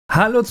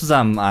Hallo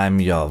zusammen, I'm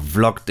your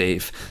vlog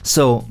Dave.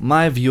 So,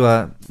 my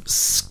viewer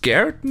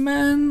Scared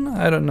Man?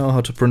 I don't know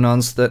how to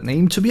pronounce that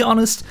name, to be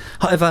honest.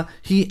 However,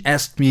 he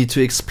asked me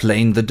to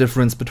explain the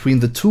difference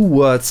between the two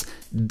words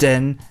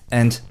denn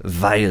and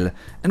weil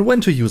and when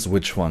to use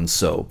which one,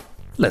 so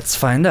let's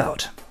find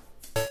out.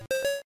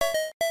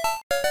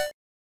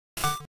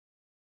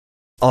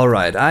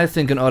 Alright, I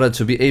think in order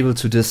to be able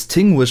to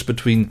distinguish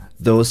between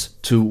those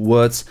two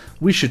words,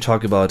 we should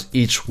talk about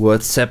each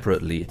word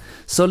separately.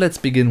 So let's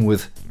begin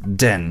with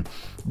denn.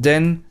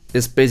 Denn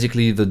is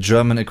basically the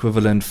German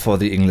equivalent for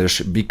the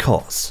English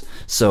because.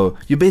 So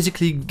you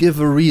basically give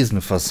a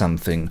reason for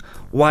something.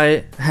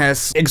 Why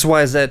has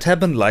XYZ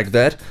happened like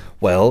that?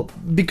 Well,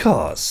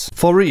 because.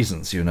 For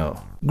reasons, you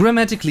know.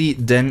 Grammatically,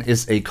 denn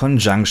is a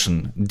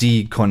conjunction,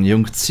 die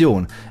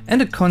Konjunktion,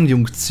 and a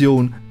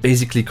conjunction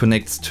basically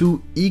connects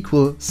two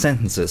equal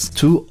sentences,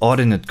 two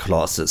ordinate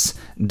clauses,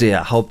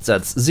 der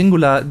Hauptsatz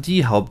Singular,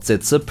 die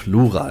Hauptsätze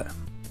Plural.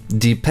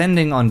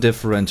 Depending on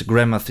different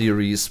grammar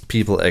theories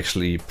people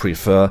actually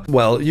prefer,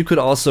 well, you could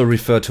also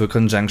refer to a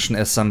conjunction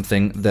as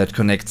something that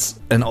connects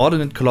an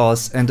ordinate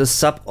clause and a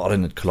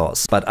subordinate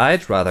clause, but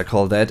I'd rather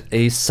call that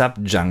a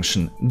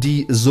subjunction,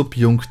 die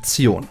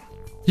Subjunktion.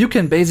 You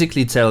can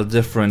basically tell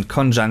different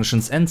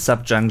conjunctions and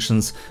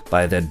subjunctions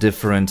by their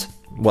different,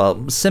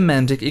 well,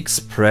 semantic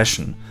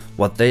expression,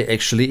 what they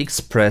actually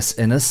express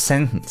in a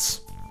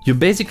sentence. You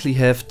basically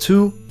have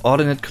two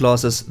ordinate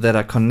clauses that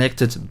are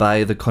connected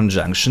by the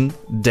conjunction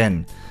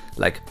denn.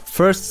 Like,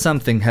 first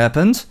something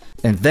happened,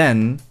 and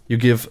then you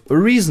give a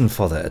reason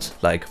for that.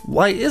 Like,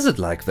 why is it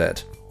like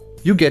that?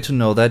 You get to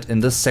know that in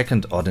the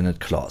second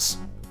ordinate clause.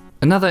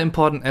 Another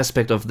important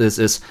aspect of this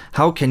is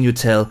how can you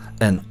tell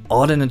an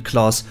ordinate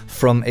clause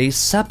from a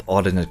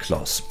subordinate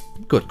clause?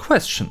 Good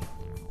question.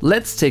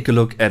 Let's take a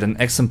look at an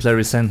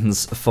exemplary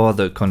sentence for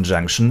the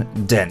conjunction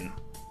denn.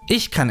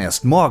 Ich kann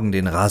erst morgen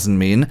den Rasen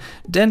mähen,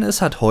 denn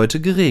es hat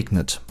heute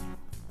geregnet.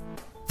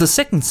 The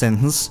second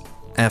sentence,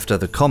 after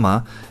the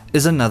comma,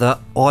 is another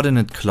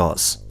ordinate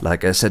clause,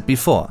 like I said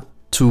before,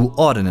 two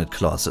ordinate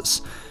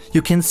clauses.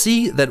 You can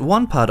see that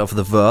one part of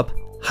the verb,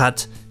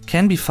 hat,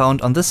 can be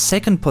found on the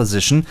second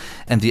position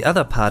and the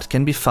other part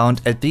can be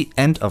found at the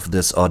end of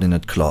this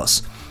ordinate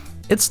clause.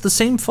 It's the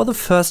same for the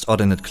first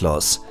ordinate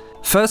clause.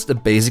 First a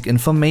basic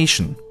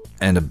information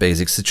and a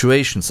basic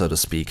situation, so to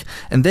speak,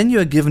 and then you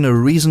are given a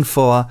reason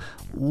for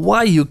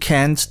why you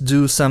can't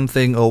do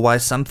something or why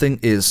something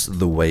is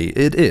the way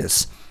it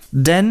is.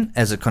 Denn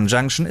as a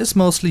conjunction is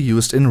mostly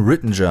used in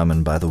written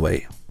German, by the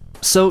way.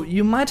 So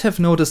you might have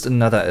noticed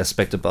another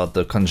aspect about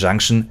the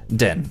conjunction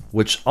denn,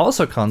 which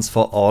also counts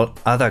for all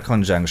other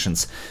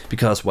conjunctions,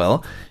 because,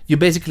 well, you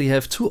basically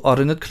have two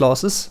ordinate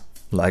clauses,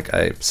 like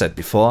I said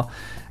before,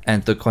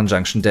 and the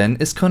conjunction denn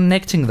is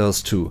connecting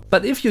those two.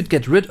 But if you'd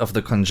get rid of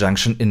the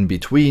conjunction in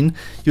between,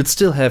 you'd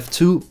still have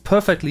two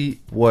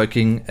perfectly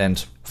working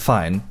and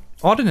fine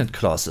ordinate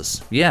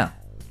clauses, yeah.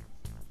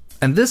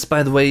 And this,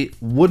 by the way,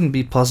 wouldn't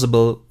be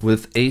possible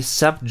with a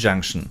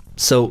subjunction.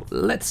 So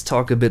let's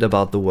talk a bit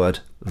about the word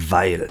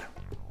weil.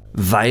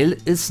 Weil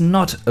is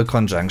not a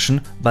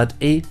conjunction, but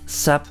a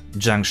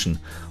subjunction.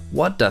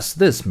 What does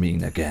this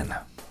mean again?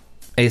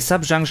 A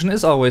subjunction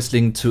is always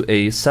linked to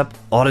a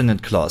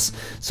subordinate clause,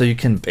 so you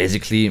can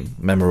basically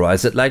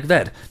memorize it like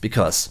that,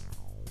 because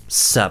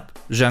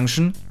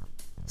subjunction,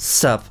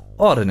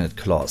 subordinate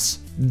clause.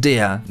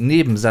 Der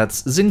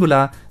Nebensatz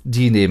Singular,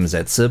 die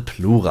Nebensätze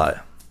Plural.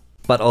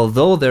 But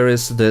although there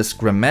is this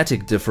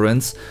grammatic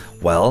difference,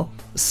 well,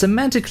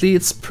 semantically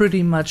it's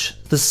pretty much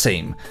the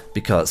same,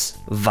 because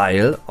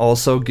weil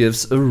also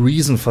gives a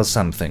reason for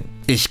something.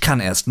 Ich kann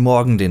erst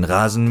morgen den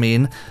Rasen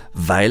mähen,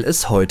 weil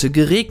es heute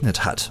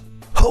geregnet hat.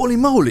 Holy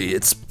moly,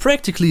 it's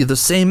practically the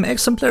same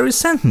exemplary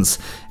sentence,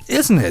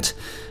 isn't it?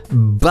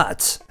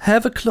 But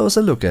have a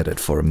closer look at it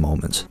for a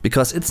moment,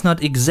 because it's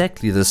not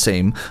exactly the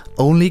same,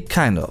 only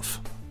kind of.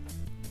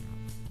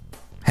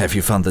 Have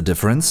you found the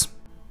difference?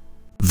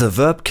 The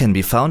verb can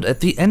be found at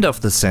the end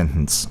of the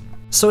sentence.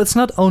 So it's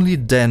not only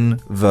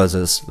denn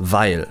versus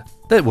weil.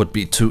 That would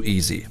be too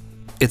easy.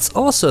 It's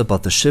also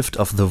about the shift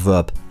of the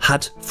verb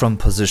hat from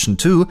position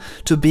 2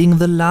 to being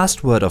the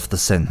last word of the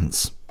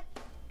sentence.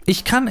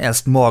 Ich kann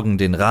erst morgen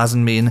den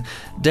Rasen mähen,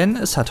 denn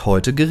es hat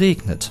heute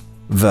geregnet.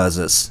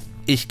 Versus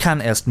ich kann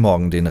erst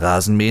morgen den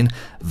Rasen mähen,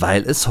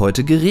 weil es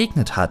heute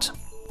geregnet hat.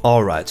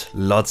 Alright,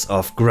 lots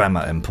of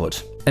grammar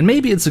input. And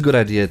maybe it's a good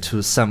idea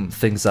to sum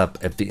things up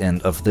at the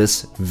end of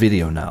this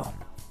video now.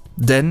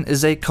 Denn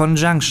is a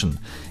conjunction.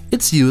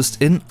 It's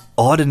used in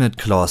ordinate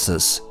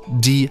clauses,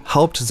 die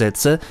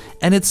Hauptsätze,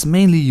 and it's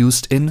mainly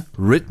used in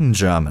written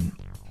German.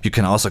 You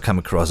can also come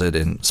across it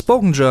in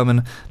spoken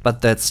German,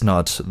 but that's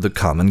not the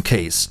common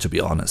case, to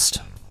be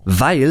honest.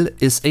 Weil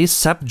is a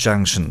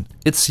subjunction.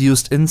 It's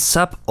used in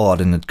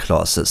subordinate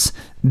clauses,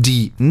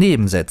 die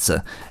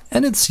Nebensätze,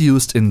 and it's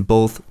used in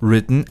both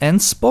written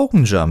and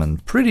spoken German,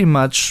 pretty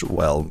much,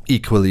 well,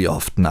 equally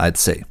often, I'd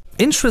say.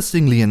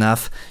 Interestingly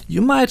enough,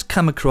 you might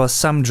come across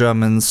some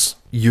Germans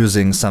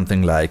using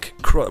something like,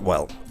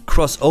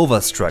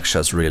 crossover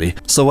structures really.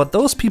 So what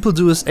those people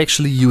do is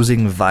actually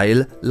using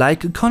weil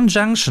like a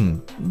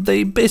conjunction.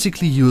 They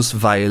basically use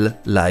weil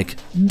like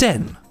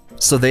denn.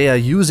 So they are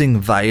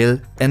using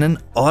weil in an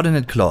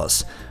ordinate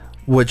clause,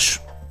 which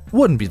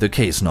wouldn't be the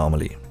case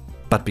normally.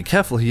 But be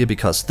careful here,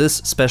 because this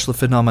special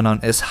phenomenon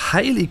is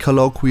highly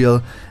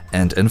colloquial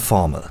and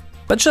informal.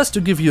 But just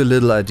to give you a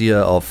little idea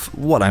of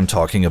what I'm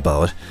talking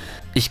about.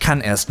 Ich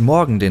kann erst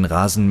morgen den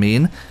Rasen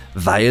mähen,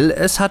 weil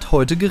es hat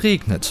heute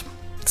geregnet.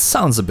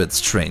 Sounds a bit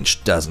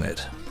strange, doesn't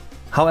it?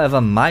 However,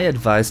 my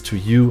advice to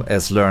you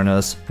as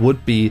learners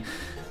would be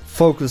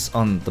focus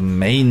on the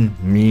main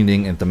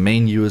meaning and the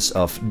main use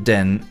of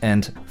denn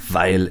and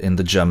weil in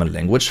the German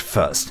language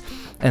first.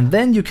 And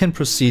then you can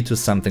proceed to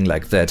something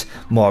like that,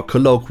 more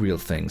colloquial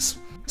things.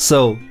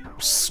 So,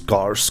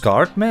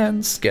 scared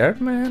man?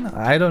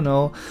 I don't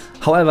know.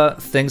 However,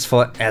 thanks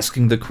for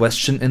asking the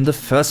question in the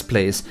first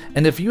place.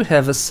 And if you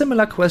have a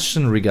similar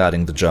question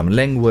regarding the German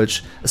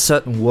language, a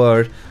certain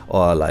word,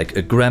 or like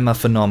a grammar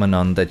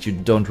phenomenon that you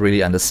don't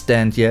really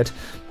understand yet,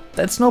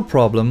 that's no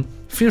problem.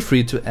 Feel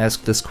free to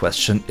ask this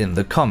question in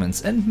the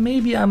comments, and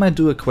maybe I might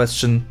do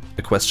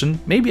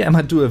maybe I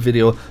might do a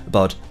video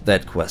about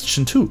that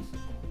question too.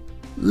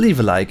 Leave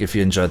a like if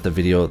you enjoyed the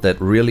video,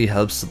 that really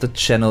helps the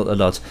channel a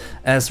lot,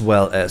 as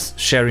well as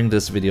sharing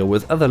this video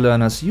with other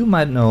learners you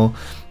might know,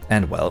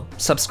 and well,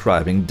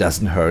 subscribing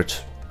doesn't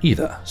hurt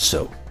either,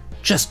 so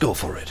just go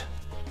for it.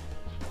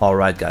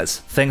 Alright guys,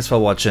 thanks for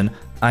watching,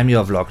 I'm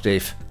your Vlog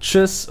Dave,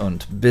 tschüss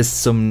und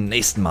bis zum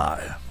nächsten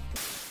Mal.